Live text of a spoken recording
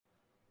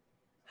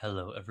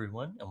Hello,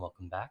 everyone, and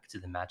welcome back to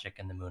the Magic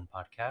and the Moon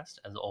podcast.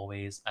 As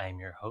always, I am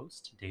your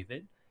host,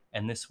 David,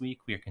 and this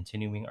week we are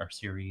continuing our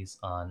series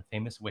on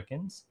famous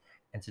Wiccans,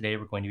 and today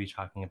we're going to be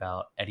talking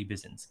about Eddie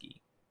Basinski.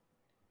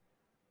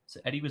 So,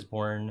 Eddie was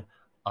born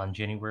on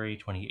January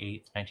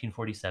 28th,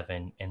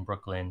 1947, in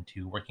Brooklyn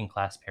to working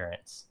class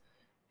parents.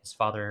 His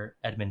father,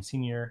 Edmund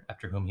Sr.,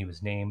 after whom he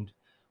was named,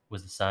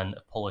 was the son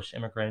of Polish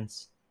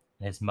immigrants,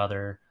 and his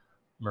mother,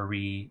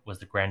 Marie, was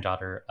the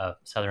granddaughter of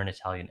Southern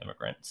Italian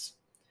immigrants,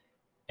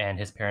 and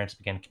his parents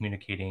began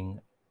communicating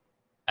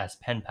as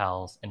pen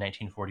pals in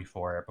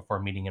 1944 before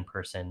meeting in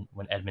person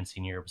when Edmund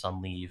Sr. was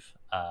on leave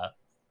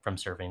from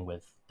serving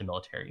with the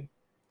military.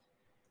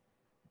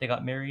 They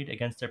got married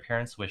against their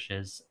parents'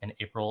 wishes in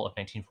April of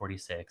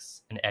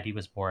 1946, and Eddie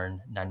was born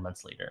 9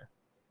 months later.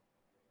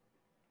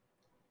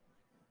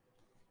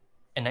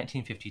 In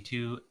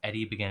 1952,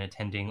 Eddie began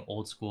attending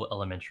Old School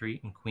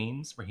Elementary in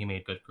Queens, where he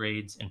made good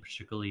grades and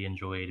particularly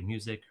enjoyed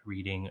music,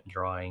 reading,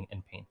 drawing,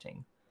 and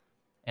painting.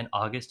 In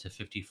August of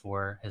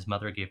 54, his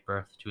mother gave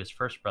birth to his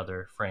first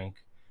brother,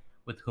 Frank,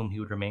 with whom he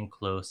would remain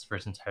close for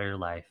his entire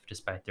life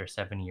despite their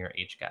 7-year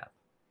age gap.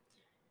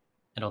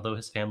 And although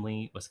his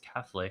family was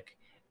Catholic,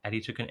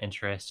 Eddie took an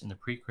interest in the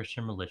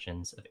pre-Christian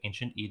religions of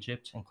ancient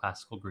Egypt and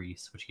classical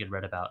Greece, which he had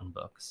read about in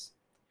books.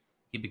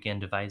 He began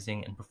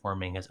devising and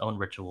performing his own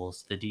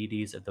rituals to the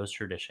deities of those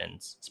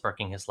traditions,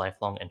 sparking his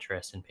lifelong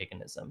interest in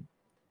paganism.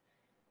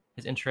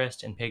 His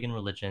interest in pagan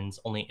religions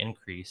only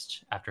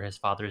increased after his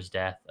father's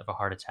death of a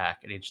heart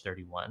attack at age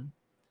 31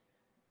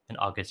 in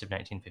August of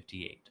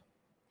 1958.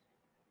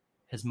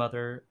 His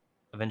mother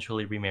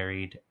eventually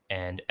remarried,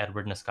 and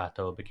Edward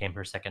Nascato became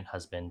her second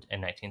husband in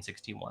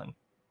 1961.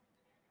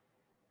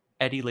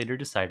 Eddie later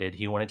decided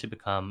he wanted to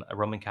become a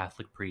Roman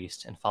Catholic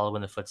priest and follow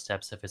in the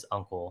footsteps of his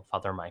uncle,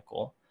 Father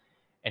Michael,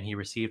 and he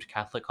received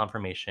Catholic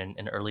confirmation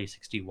in early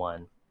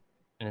 61,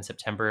 and in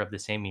September of the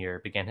same year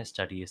began his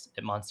studies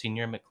at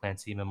Monsignor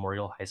McClancy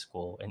Memorial High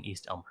School in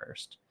East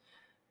Elmhurst.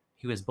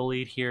 He was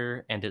bullied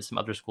here and at some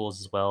other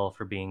schools as well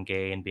for being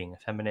gay and being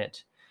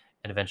effeminate,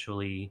 and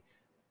eventually,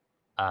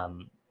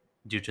 um,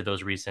 due to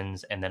those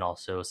reasons and then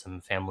also some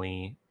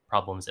family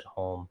problems at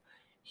home,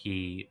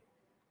 he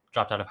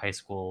dropped out of high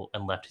school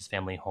and left his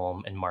family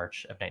home in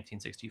March of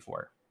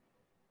 1964.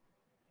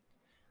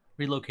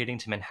 Relocating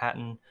to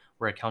Manhattan,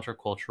 where a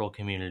countercultural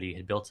community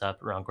had built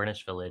up around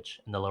Greenwich Village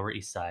in the Lower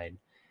East Side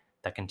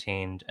that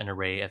contained an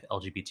array of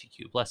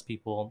LGBTQ plus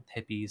people,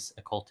 hippies,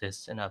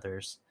 occultists, and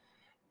others,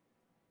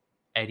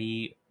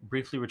 Eddie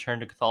briefly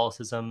returned to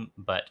Catholicism,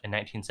 but in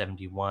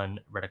 1971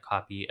 read a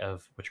copy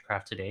of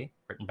Witchcraft Today,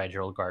 written by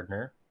Gerald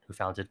Gardner, who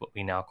founded what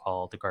we now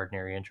call the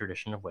Gardnerian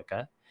tradition of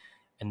Wicca,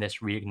 and this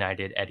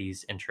reignited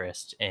Eddie's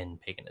interest in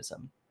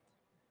paganism.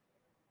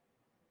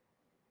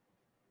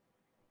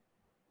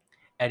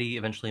 Eddie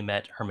eventually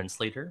met Herman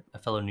Slater, a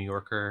fellow New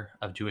Yorker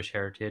of Jewish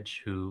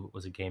heritage who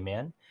was a gay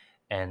man,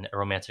 and a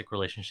romantic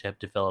relationship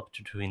developed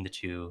between the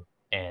two,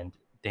 and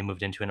they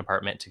moved into an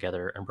apartment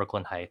together in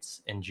Brooklyn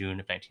Heights in June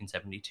of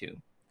 1972.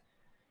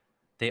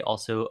 They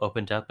also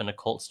opened up an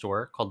occult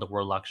store called the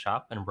Warlock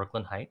Shop in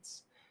Brooklyn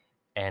Heights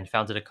and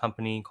founded a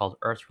company called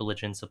Earth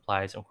Religion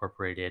Supplies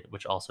Incorporated,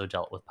 which also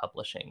dealt with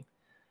publishing.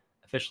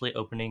 Officially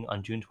opening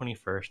on June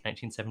 21st,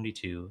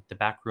 1972, the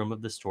back room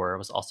of the store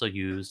was also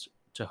used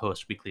to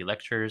host weekly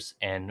lectures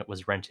and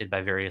was rented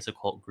by various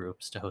occult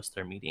groups to host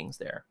their meetings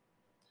there.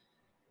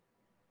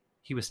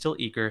 He was still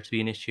eager to be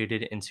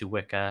initiated into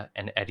Wicca,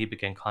 and Eddie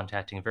began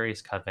contacting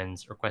various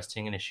covens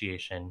requesting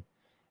initiation,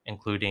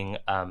 including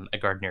a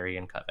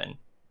Gardnerian coven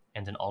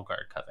and an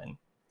Allgard coven.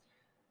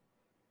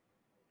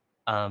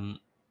 Um,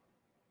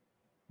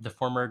 the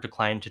former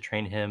declined to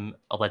train him,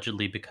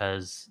 allegedly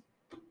because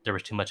there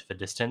was too much of a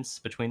distance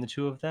between the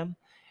two of them,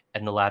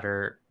 and the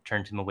latter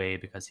turned him away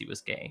because he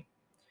was gay.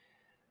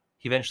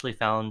 He eventually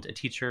found a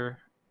teacher,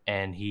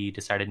 and he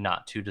decided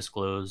not to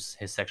disclose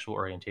his sexual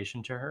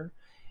orientation to her,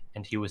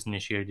 and he was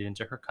initiated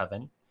into her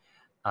coven,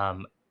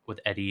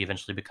 with Eddie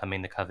eventually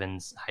becoming the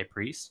coven's high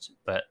priest.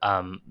 But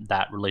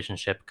that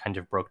relationship kind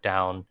of broke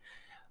down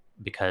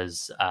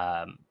because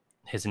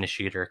his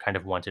initiator kind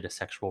of wanted a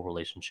sexual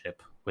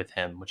relationship with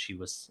him, which he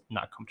was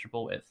not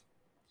comfortable with.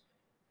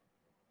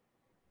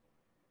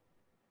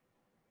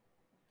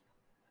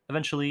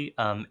 Eventually,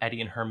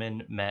 Eddie and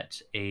Herman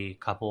met a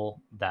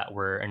couple that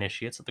were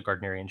initiates of the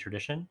Gardnerian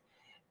tradition,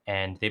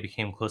 and they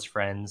became close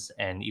friends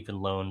and even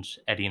loaned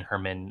Eddie and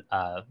Herman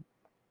a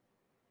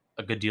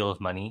good deal of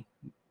money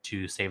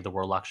to save the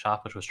Warlock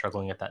shop, which was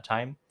struggling at that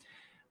time.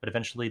 But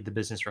eventually, the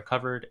business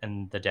recovered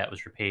and the debt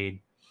was repaid,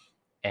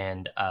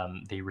 and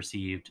they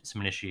received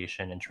some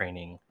initiation and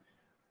training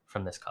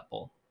from this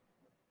couple.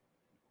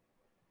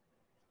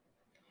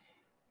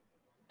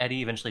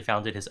 Eddie eventually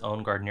founded his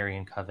own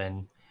Gardnerian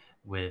coven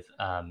with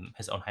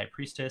his own high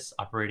priestess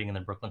operating in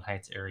the Brooklyn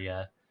Heights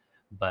area,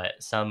 but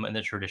some in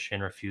the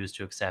tradition refused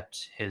to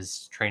accept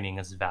his training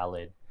as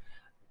valid,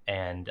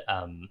 and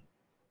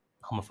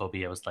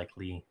homophobia was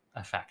likely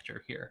a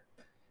factor here.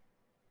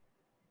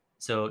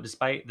 So,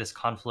 despite this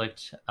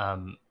conflict,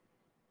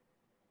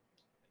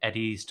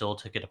 Eddie still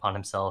took it upon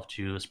himself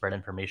to spread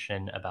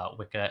information about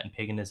Wicca and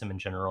paganism in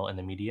general in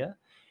the media,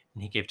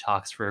 and he gave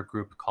talks for a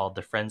group called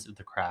the Friends of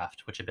the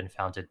Craft, which had been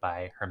founded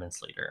by Herman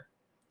Slater.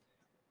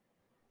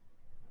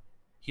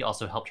 He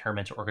also helped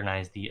Herman to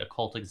organize the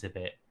occult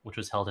exhibit, which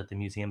was held at the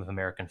Museum of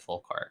American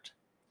Folk Art.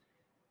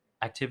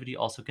 Activity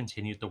also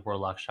continued at the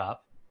Warlock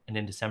Shop, and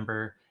in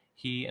December,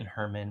 he and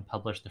Herman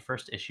published the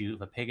first issue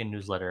of a pagan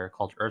newsletter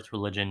called Earth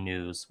Religion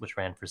News, which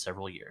ran for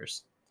several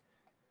years.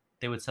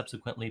 They would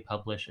subsequently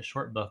publish a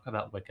short book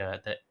about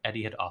Wicca that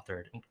Eddie had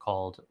authored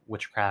called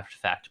Witchcraft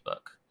Fact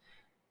Book.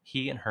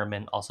 He and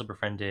Herman also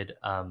befriended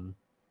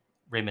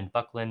Raymond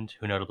Buckland,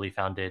 who notably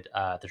founded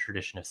the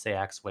tradition of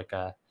Sayax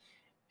Wicca.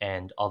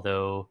 And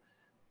although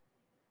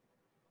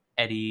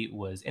Eddie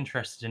was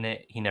interested in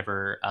it, he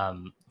never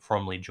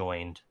formally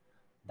joined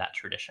that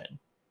tradition.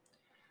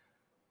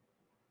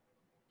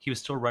 He was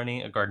still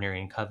running a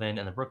Gardnerian coven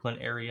in the Brooklyn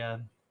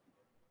area,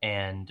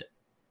 and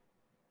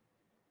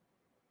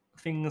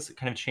things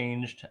kind of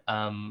changed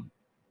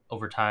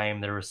over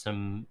time. There were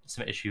some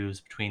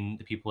issues between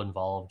the people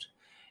involved,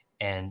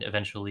 and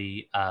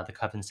eventually the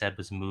coven said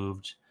was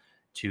moved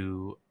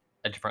to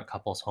a different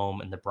couple's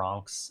home in the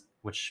Bronx,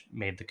 which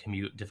made the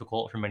commute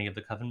difficult for many of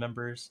the coven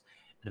members.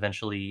 And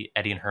eventually,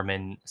 Eddie and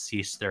Herman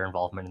ceased their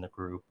involvement in the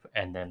group,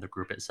 and then the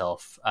group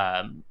itself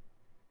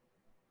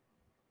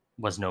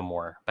was no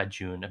more by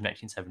June of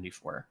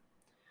 1974.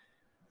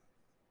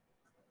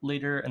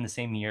 Later in the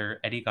same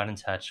year, Eddie got in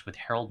touch with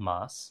Harold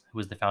Moss, who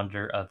was the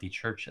founder of the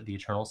Church of the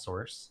Eternal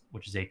Source,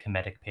 which is a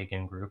Kemetic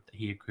pagan group that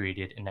he had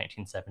created in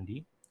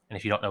 1970. And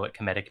if you don't know what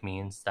Kemetic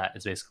means, that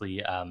is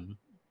basically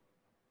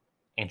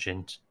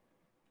ancient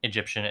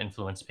Egyptian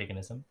influenced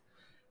paganism.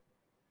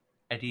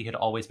 Eddie had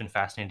always been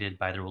fascinated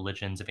by the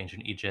religions of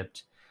ancient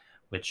Egypt,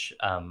 which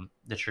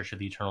the Church of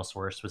the Eternal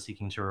Source was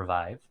seeking to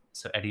revive.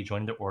 So Eddie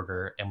joined the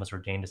order and was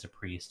ordained as a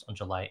priest on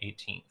July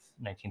 18th,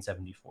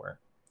 1974.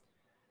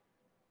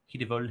 He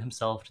devoted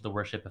himself to the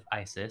worship of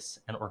Isis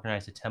and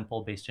organized a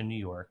temple based in New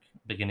York,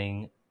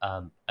 beginning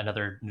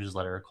another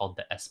newsletter called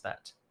the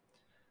Espet.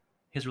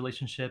 His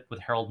relationship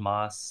with Harold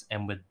Moss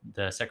and with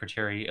the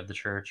secretary of the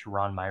church,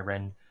 Ron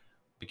Myron,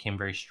 became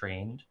very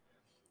strained.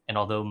 And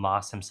although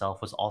Moss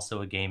himself was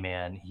also a gay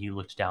man, he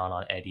looked down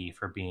on Eddie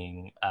for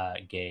being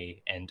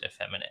gay and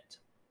effeminate.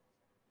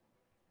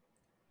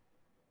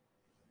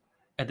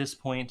 At this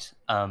point,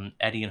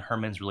 Eddie and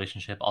Herman's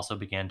relationship also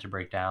began to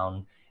break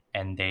down,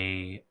 and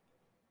they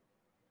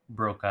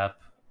broke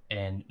up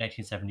in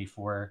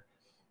 1974,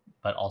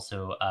 but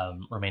also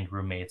remained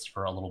roommates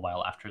for a little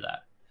while after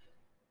that.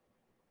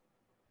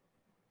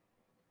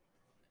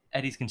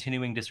 Eddie's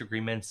continuing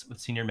disagreements with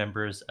senior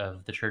members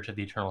of the Church of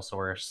the Eternal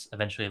Source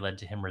eventually led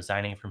to him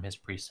resigning from his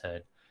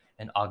priesthood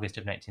in August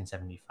of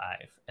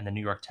 1975, and the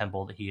New York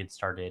temple that he had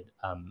started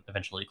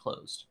eventually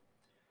closed.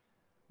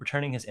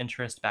 Returning his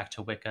interest back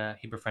to Wicca,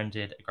 he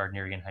befriended a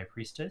Gardnerian high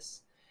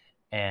priestess,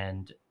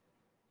 and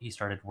he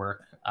started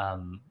work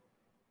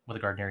with a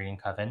Gardnerian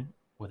coven,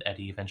 with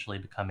Eddie eventually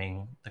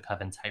becoming the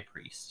coven's high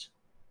priest.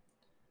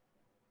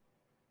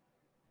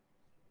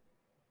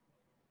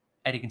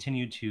 Eddie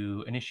continued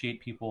to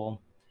initiate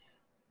people,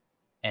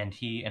 and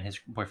he and his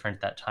boyfriend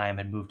at that time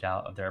had moved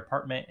out of their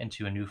apartment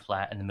into a new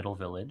flat in the Middle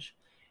Village.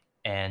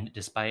 And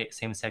despite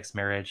same-sex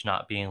marriage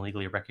not being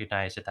legally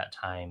recognized at that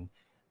time,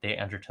 they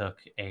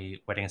undertook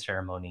a wedding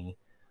ceremony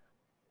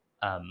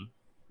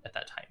at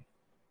that time.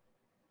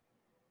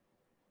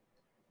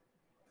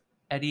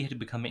 Eddie had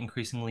become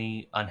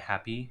increasingly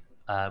unhappy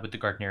with the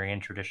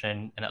Gardnerian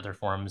tradition and other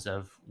forms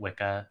of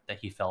Wicca that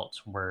he felt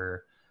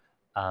were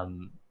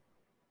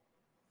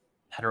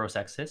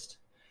heterosexist.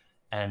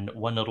 And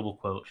one notable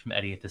quote from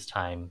Eddie at this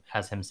time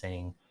has him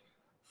saying,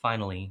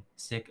 "Finally,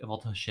 sick of all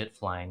the shit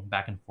flying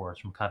back and forth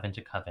from coven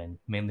to coven,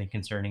 mainly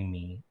concerning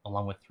me,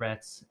 along with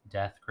threats,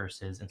 death,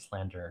 curses, and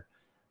slander,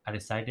 I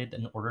decided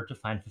that in order to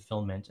find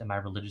fulfillment in my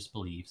religious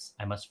beliefs,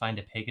 I must find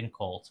a pagan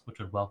cult which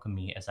would welcome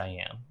me as I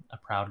am, a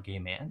proud gay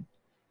man.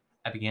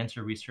 I began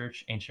to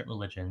research ancient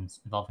religions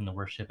involving the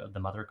worship of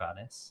the Mother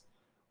Goddess.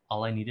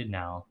 All I needed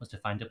now was to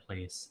find a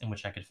place in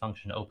which I could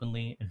function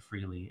openly and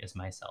freely as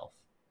myself.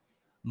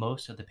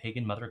 Most of the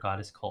pagan Mother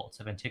Goddess cults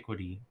of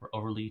antiquity were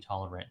overly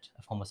tolerant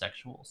of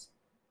homosexuals.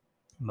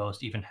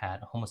 Most even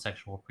had a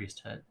homosexual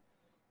priesthood.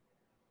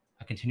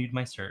 I continued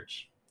my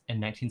search.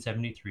 In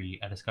 1973,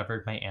 I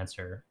discovered my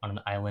answer on an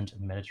island of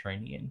the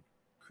Mediterranean,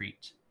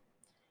 Crete."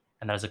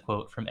 And that is a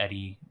quote from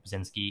Eddie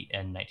Brzezinski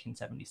in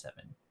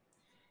 1977.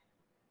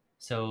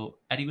 So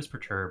Eddie was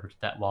perturbed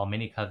that while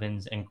many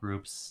covens and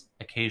groups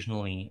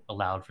occasionally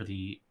allowed for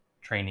the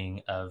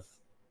training of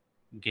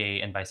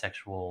gay and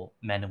bisexual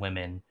men and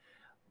women,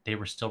 they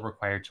were still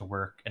required to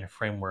work in a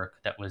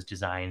framework that was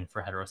designed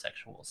for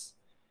heterosexuals.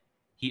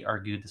 He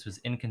argued this was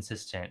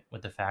inconsistent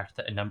with the fact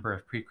that a number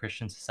of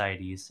pre-Christian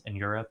societies in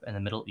Europe and the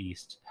Middle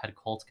East had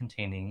cults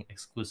containing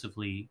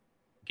exclusively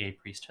gay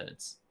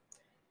priesthoods.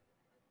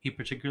 He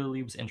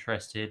particularly was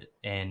interested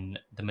in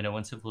the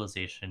Minoan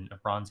civilization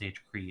of Bronze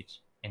Age Crete,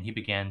 and he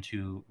began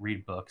to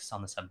read books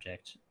on the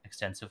subject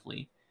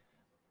extensively.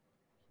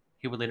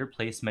 He would later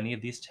place many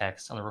of these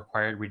texts on the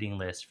required reading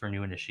list for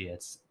new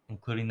initiates,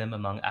 including them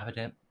among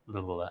academic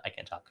blah, blah, blah, I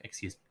can't talk,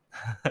 excuse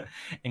me.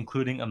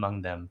 Including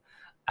among them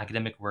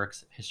academic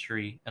works of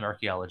history and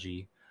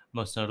archaeology,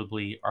 most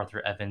notably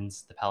Arthur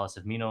Evans' The Palace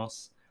of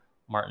Minos,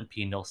 Martin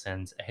P.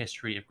 Nilsson's A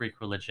History of Greek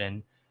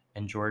Religion,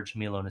 and George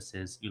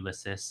Milonis's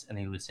Ulysses and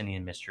the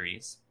Eleusinian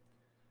Mysteries.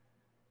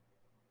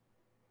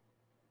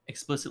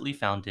 Explicitly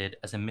founded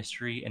as a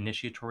mystery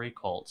initiatory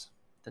cult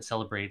that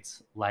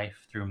celebrates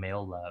life through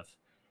male love,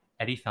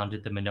 Eddy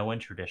founded the Minoan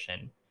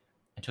tradition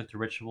and took the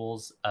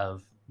rituals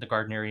of the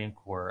Gardnerian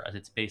core as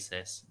its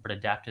basis, but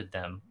adapted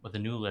them with a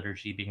new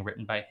liturgy being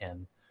written by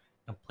him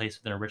and placed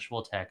within a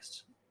ritual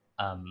text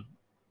um,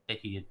 that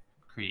he had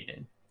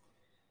created.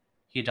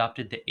 He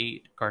adopted the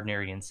 8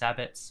 Gardnerian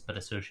Sabbats, but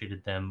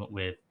associated them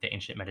with the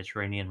ancient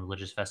Mediterranean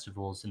religious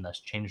festivals and thus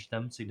changed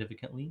them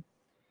significantly.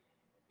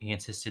 He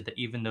insisted that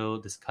even though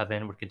this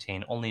coven would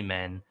contain only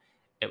men,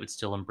 it would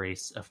still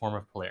embrace a form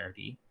of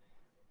polarity,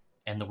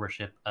 and the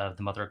worship of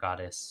the mother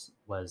goddess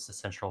was a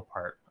central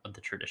part of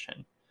the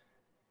tradition.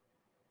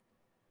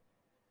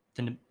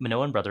 The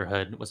Minoan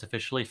Brotherhood was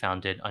officially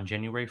founded on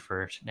January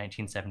 1st,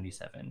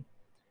 1977.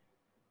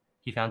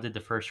 He founded the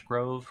first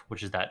grove,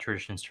 which is that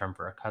tradition's term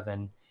for a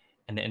coven,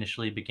 and it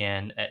initially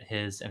began at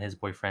his and his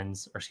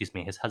boyfriend's, or excuse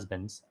me, his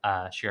husband's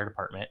shared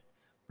apartment,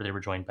 where they were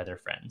joined by their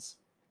friends.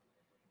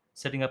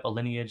 Setting up a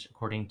lineage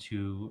according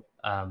to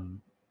a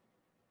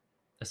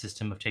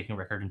system of taking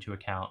record into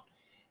account,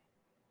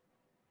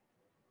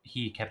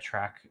 he kept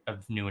track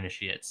of new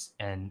initiates,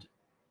 and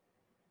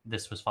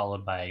this was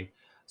followed by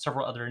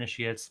several other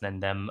initiates, then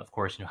them, of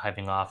course,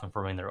 hiving off and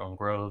forming their own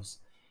groves.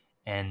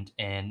 And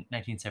in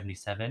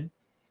 1977,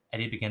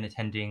 Eddy began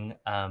attending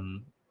a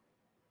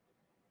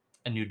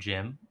new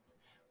gym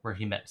where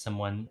he met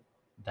someone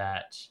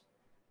that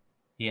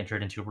he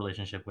entered into a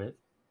relationship with.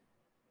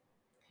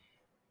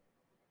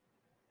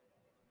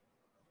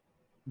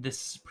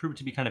 This proved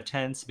to be kind of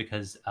tense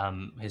because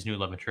his new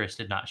love interest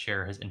did not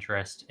share his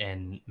interest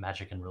in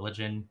magic and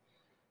religion,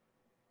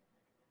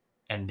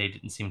 and they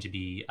didn't seem to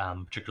be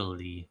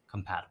particularly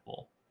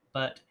compatible.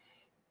 But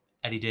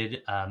Eddy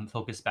did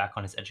focus back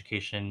on his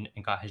education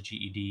and got his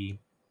GED.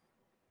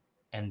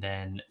 And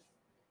then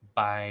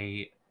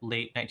by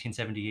late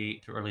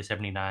 1978 through early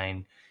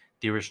 79,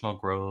 the original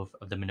grove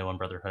of the Minoan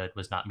Brotherhood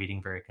was not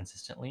meeting very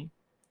consistently.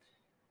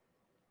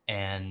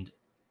 And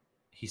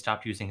he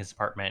stopped using his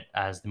apartment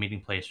as the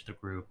meeting place for the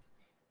group,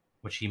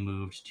 which he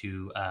moved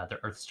to the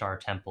Earthstar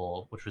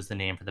Temple, which was the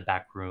name for the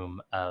back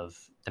room of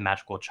the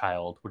Magical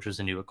Child, which was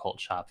a new occult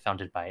shop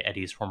founded by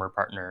Eddy's former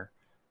partner,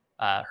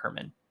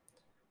 Herman.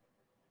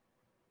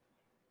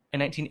 In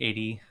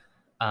 1980,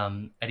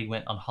 Eddy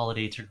went on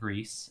holiday to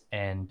Greece,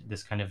 and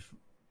this kind of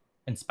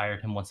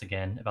inspired him once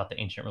again about the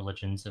ancient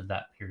religions of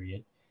that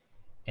period.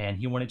 And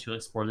he wanted to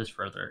explore this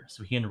further,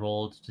 so he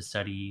enrolled to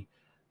study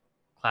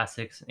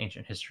classics and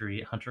ancient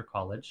history at Hunter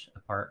College, a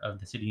part of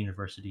the City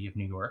University of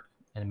New York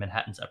and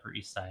Manhattan's Upper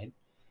East Side.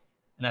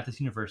 And at this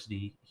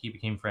university, he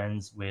became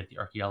friends with the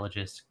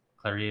archaeologist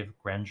Clairve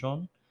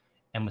Grandjean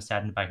and was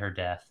saddened by her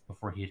death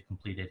before he had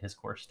completed his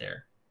course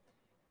there.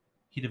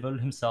 He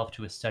devoted himself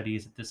to his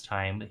studies at this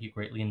time that he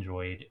greatly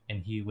enjoyed,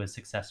 and he was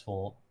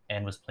successful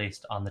and was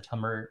placed on the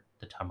Thomas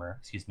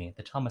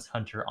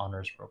Hunter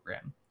Honors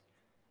Program.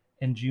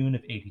 In June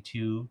of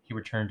 '82, he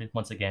returned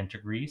once again to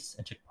Greece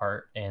and took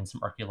part in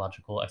some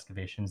archaeological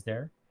excavations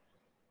there.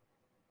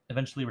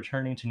 Eventually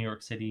returning to New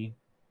York City,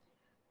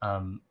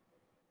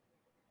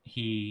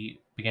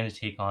 he began to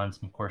take on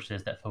some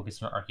courses that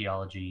focused on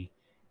archaeology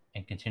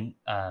and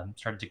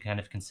started to kind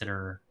of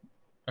consider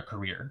a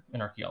career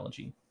in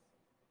archaeology.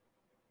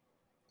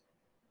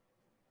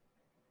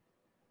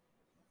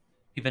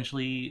 He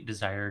eventually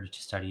desired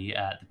to study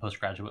at the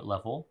postgraduate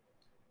level.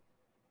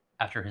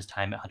 After his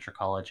time at Hunter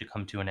College had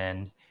come to an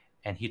end,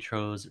 and he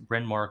chose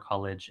Bryn Mawr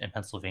College in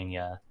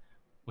Pennsylvania,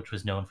 which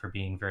was known for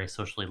being very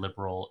socially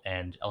liberal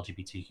and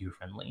LGBTQ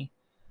friendly.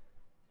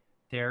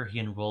 There, he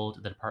enrolled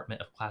in the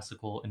Department of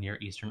Classical and Near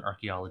Eastern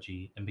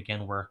Archaeology and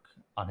began work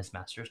on his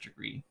master's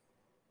degree.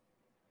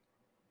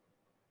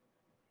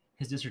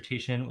 His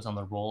dissertation was on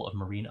the role of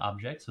marine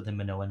objects within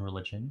Minoan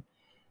religion,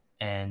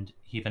 and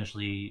he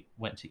eventually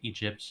went to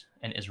Egypt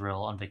and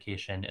Israel on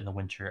vacation in the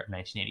winter of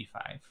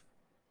 1985.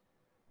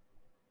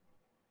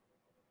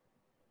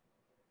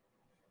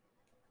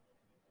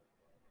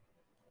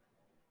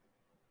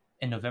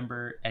 In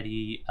November,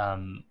 Eddy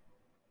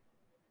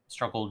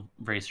struggled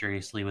very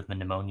seriously with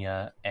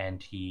pneumonia,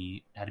 and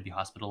he had to be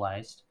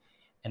hospitalized.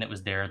 And it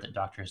was there that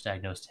doctors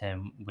diagnosed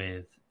him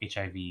with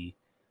HIV,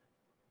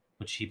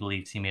 which he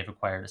believes he may have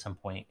acquired at some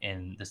point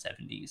in the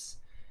 70s.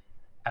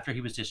 After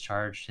he was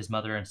discharged, his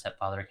mother and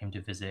stepfather came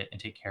to visit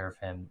and take care of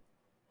him.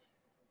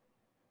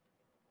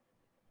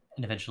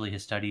 And eventually,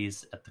 his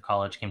studies at the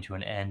college came to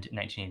an end in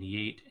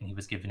 1988, and he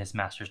was given his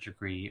master's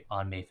degree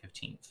on May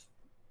 15th.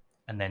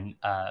 And then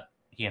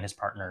he and his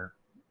partner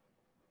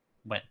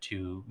went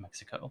to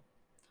Mexico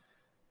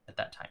at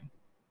that time.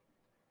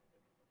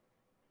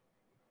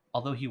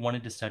 Although he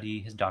wanted to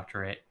study his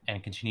doctorate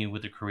and continue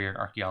with a career in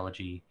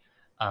archaeology,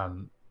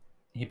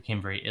 He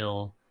became very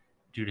ill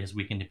due to his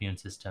weakened immune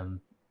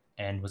system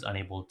and was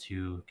unable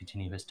to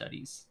continue his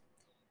studies.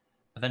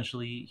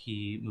 Eventually,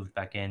 he moved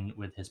back in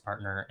with his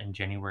partner in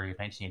January of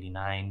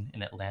 1989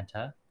 in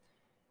Atlanta,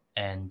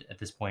 and at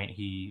this point,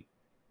 he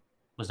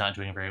was not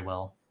doing very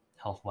well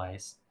health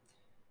wise.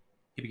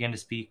 He began to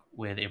speak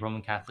with a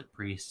Roman Catholic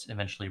priest, and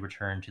eventually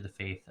returned to the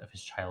faith of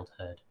his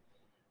childhood,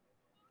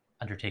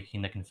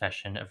 undertaking the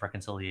Confession of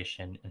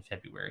Reconciliation in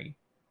February.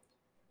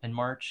 In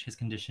March, his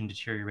condition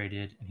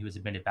deteriorated and he was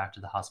admitted back to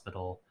the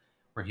hospital,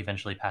 where he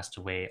eventually passed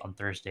away on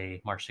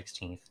Thursday, March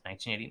 16th,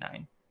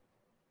 1989.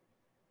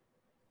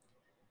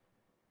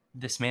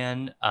 This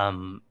man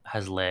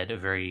has led a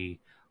very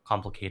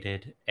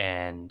complicated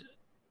and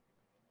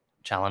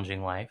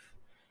challenging life,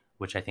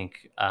 which I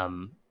think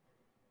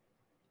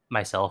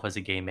myself as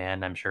a gay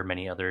man, I'm sure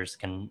many others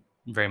can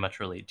very much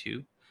relate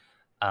to.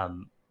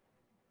 Um,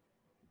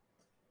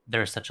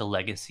 there's such a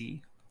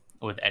legacy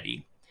with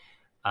Eddie.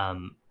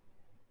 Um,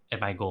 and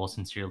my goal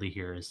sincerely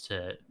here is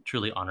to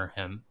truly honor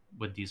him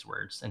with these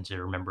words and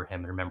to remember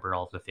him and remember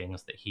all the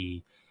things that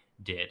he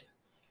did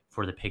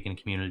for the pagan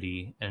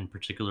community and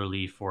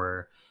particularly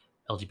for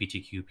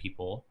LGBTQ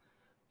people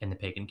in the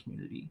pagan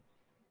community.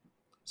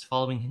 So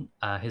following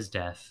his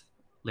death,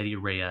 Lady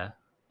Rhea,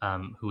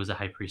 who was a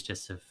high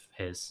priestess of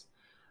his,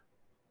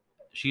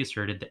 she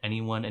asserted that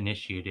anyone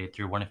initiated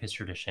through one of his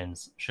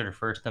traditions should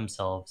refer to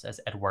themselves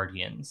as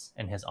Edwardians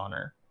in his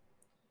honor.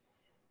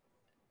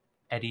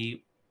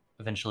 Eddie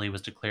eventually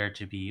was declared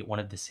to be one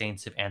of the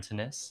saints of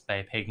Antinous by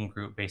a pagan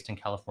group based in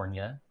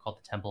California called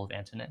the Temple of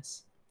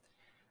Antinous.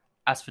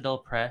 Asphodel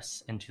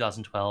Press in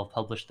 2012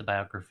 published the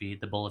biography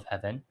The Bull of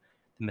Heaven,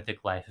 The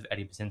Mythic Life of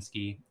Eddie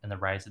Basinski and the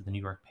Rise of the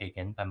New York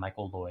Pagan by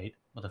Michael Lloyd,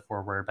 with a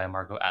foreword by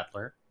Margot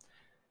Adler.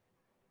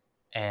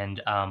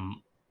 And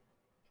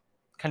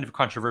kind of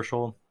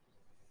controversial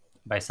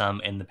by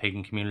some in the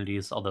pagan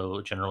communities,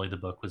 although generally the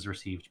book was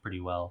received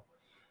pretty well.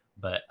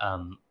 But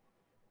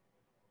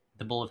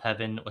The Bull of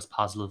Heaven was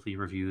positively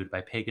reviewed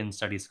by pagan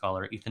studies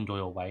scholar Ethan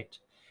Doyle White,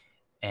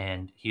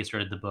 and he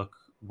asserted the book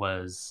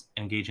was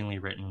engagingly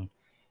written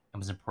and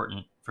was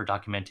important for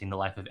documenting the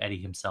life of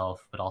Eddie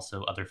himself, but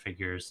also other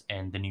figures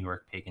in the New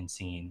York pagan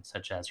scene,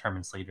 such as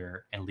Herman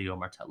Slater and Leo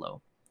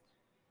Martello.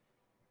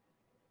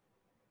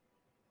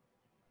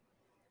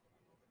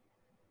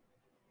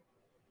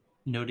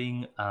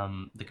 Noting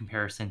the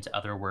comparison to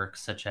other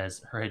works such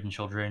as Her Hidden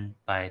Children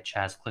by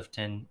Chas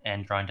Clifton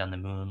and Drawing Down the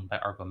Moon by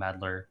Argo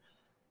Madler,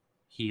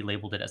 he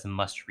labeled it as a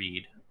must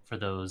read for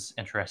those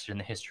interested in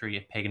the history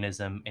of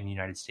paganism in the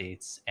United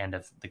States and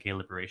of the gay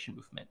liberation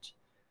movement,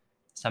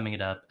 summing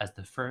it up as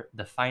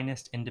the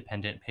finest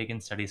independent pagan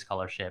studies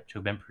scholarship to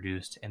have been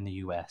produced in the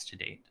US to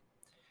date.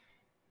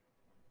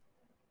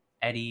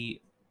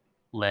 Eddie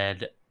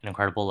led an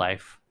incredible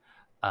life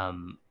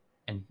and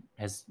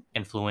has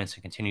influenced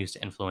and continues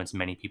to influence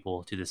many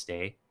people to this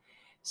day.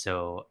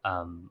 So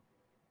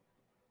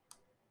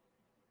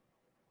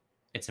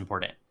it's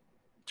important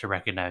to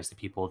recognize the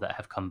people that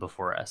have come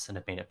before us and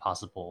have made it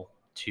possible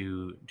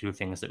to do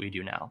things that we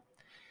do now.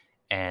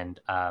 And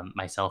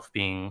myself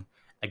being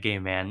a gay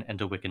man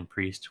and a Wiccan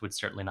priest would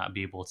certainly not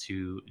be able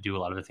to do a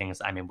lot of the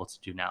things I'm able to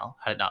do now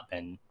had it not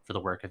been for the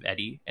work of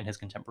Eddie and his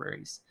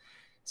contemporaries.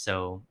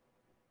 So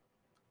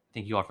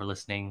thank you all for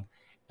listening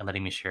and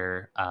letting me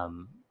share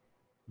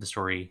the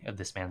story of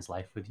this man's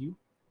life with you.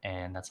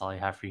 And that's all I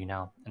have for you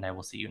now. And I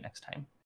will see you next time.